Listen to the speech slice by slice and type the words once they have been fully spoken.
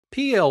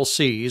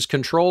PLCs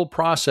control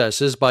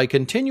processes by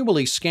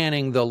continually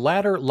scanning the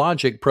ladder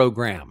logic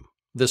program.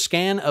 The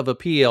scan of a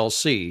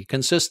PLC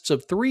consists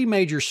of three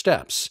major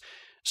steps.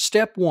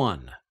 Step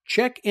 1.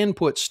 Check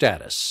input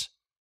status.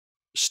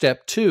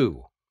 Step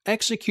 2.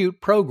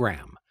 Execute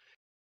program.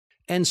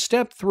 And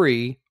Step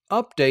 3.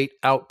 Update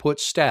output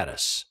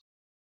status.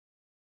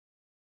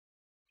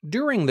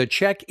 During the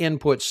check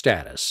input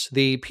status,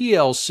 the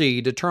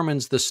PLC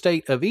determines the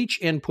state of each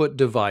input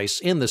device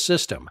in the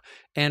system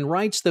and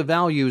writes the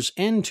values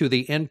into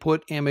the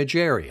input image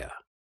area.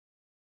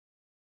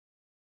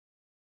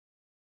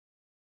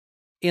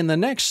 In the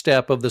next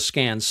step of the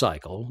scan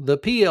cycle, the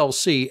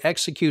PLC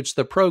executes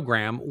the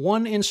program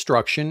one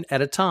instruction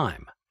at a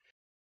time.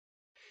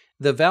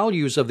 The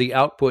values of the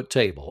output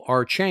table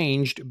are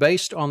changed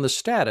based on the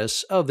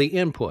status of the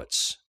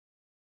inputs.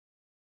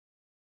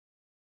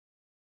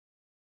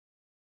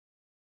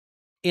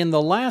 In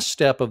the last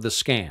step of the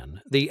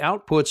scan, the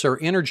outputs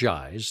are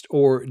energized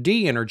or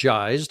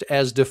de-energized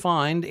as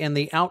defined in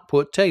the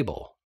output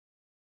table.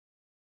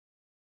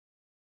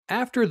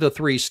 After the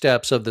three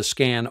steps of the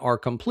scan are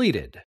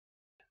completed,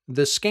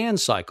 the scan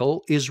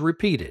cycle is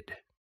repeated.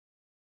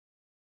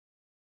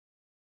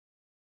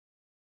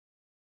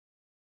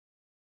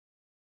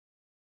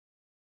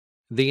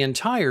 The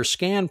entire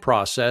scan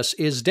process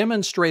is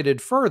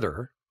demonstrated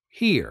further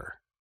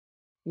here.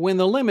 When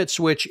the limit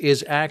switch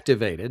is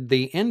activated,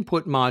 the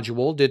input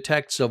module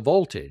detects a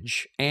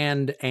voltage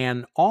and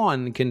an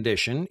on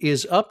condition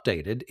is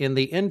updated in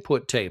the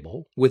input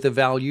table with a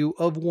value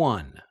of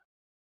 1.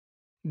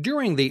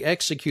 During the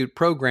execute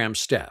program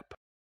step,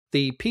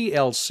 the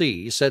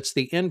PLC sets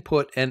the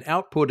input and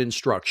output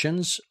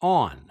instructions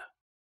on.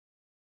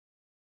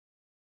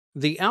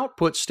 The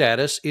output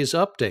status is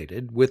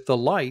updated with the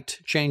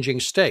light changing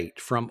state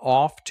from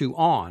off to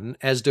on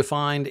as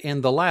defined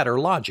in the ladder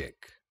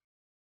logic.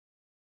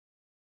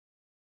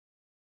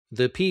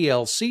 The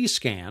PLC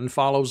scan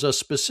follows a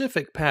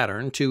specific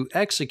pattern to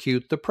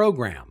execute the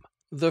program.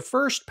 The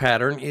first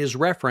pattern is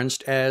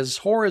referenced as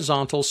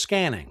horizontal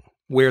scanning,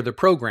 where the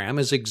program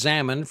is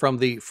examined from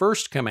the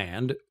first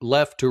command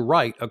left to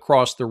right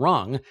across the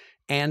rung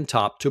and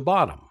top to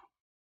bottom.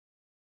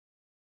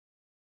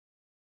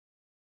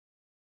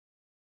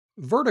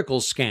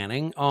 Vertical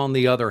scanning, on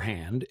the other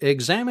hand,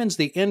 examines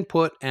the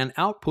input and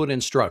output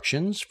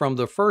instructions from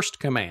the first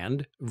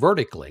command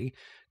vertically,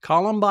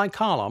 column by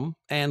column,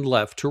 and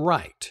left to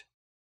right.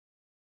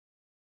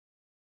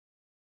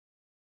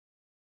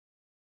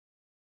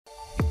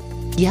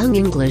 Young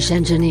English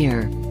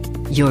Engineer,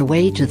 your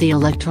way to the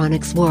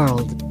electronics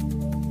world.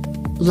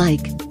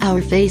 Like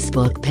our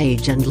Facebook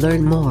page and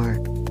learn more.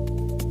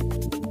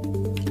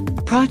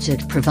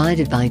 Project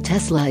provided by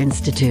Tesla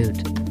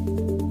Institute,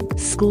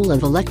 School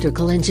of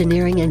Electrical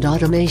Engineering and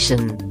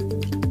Automation.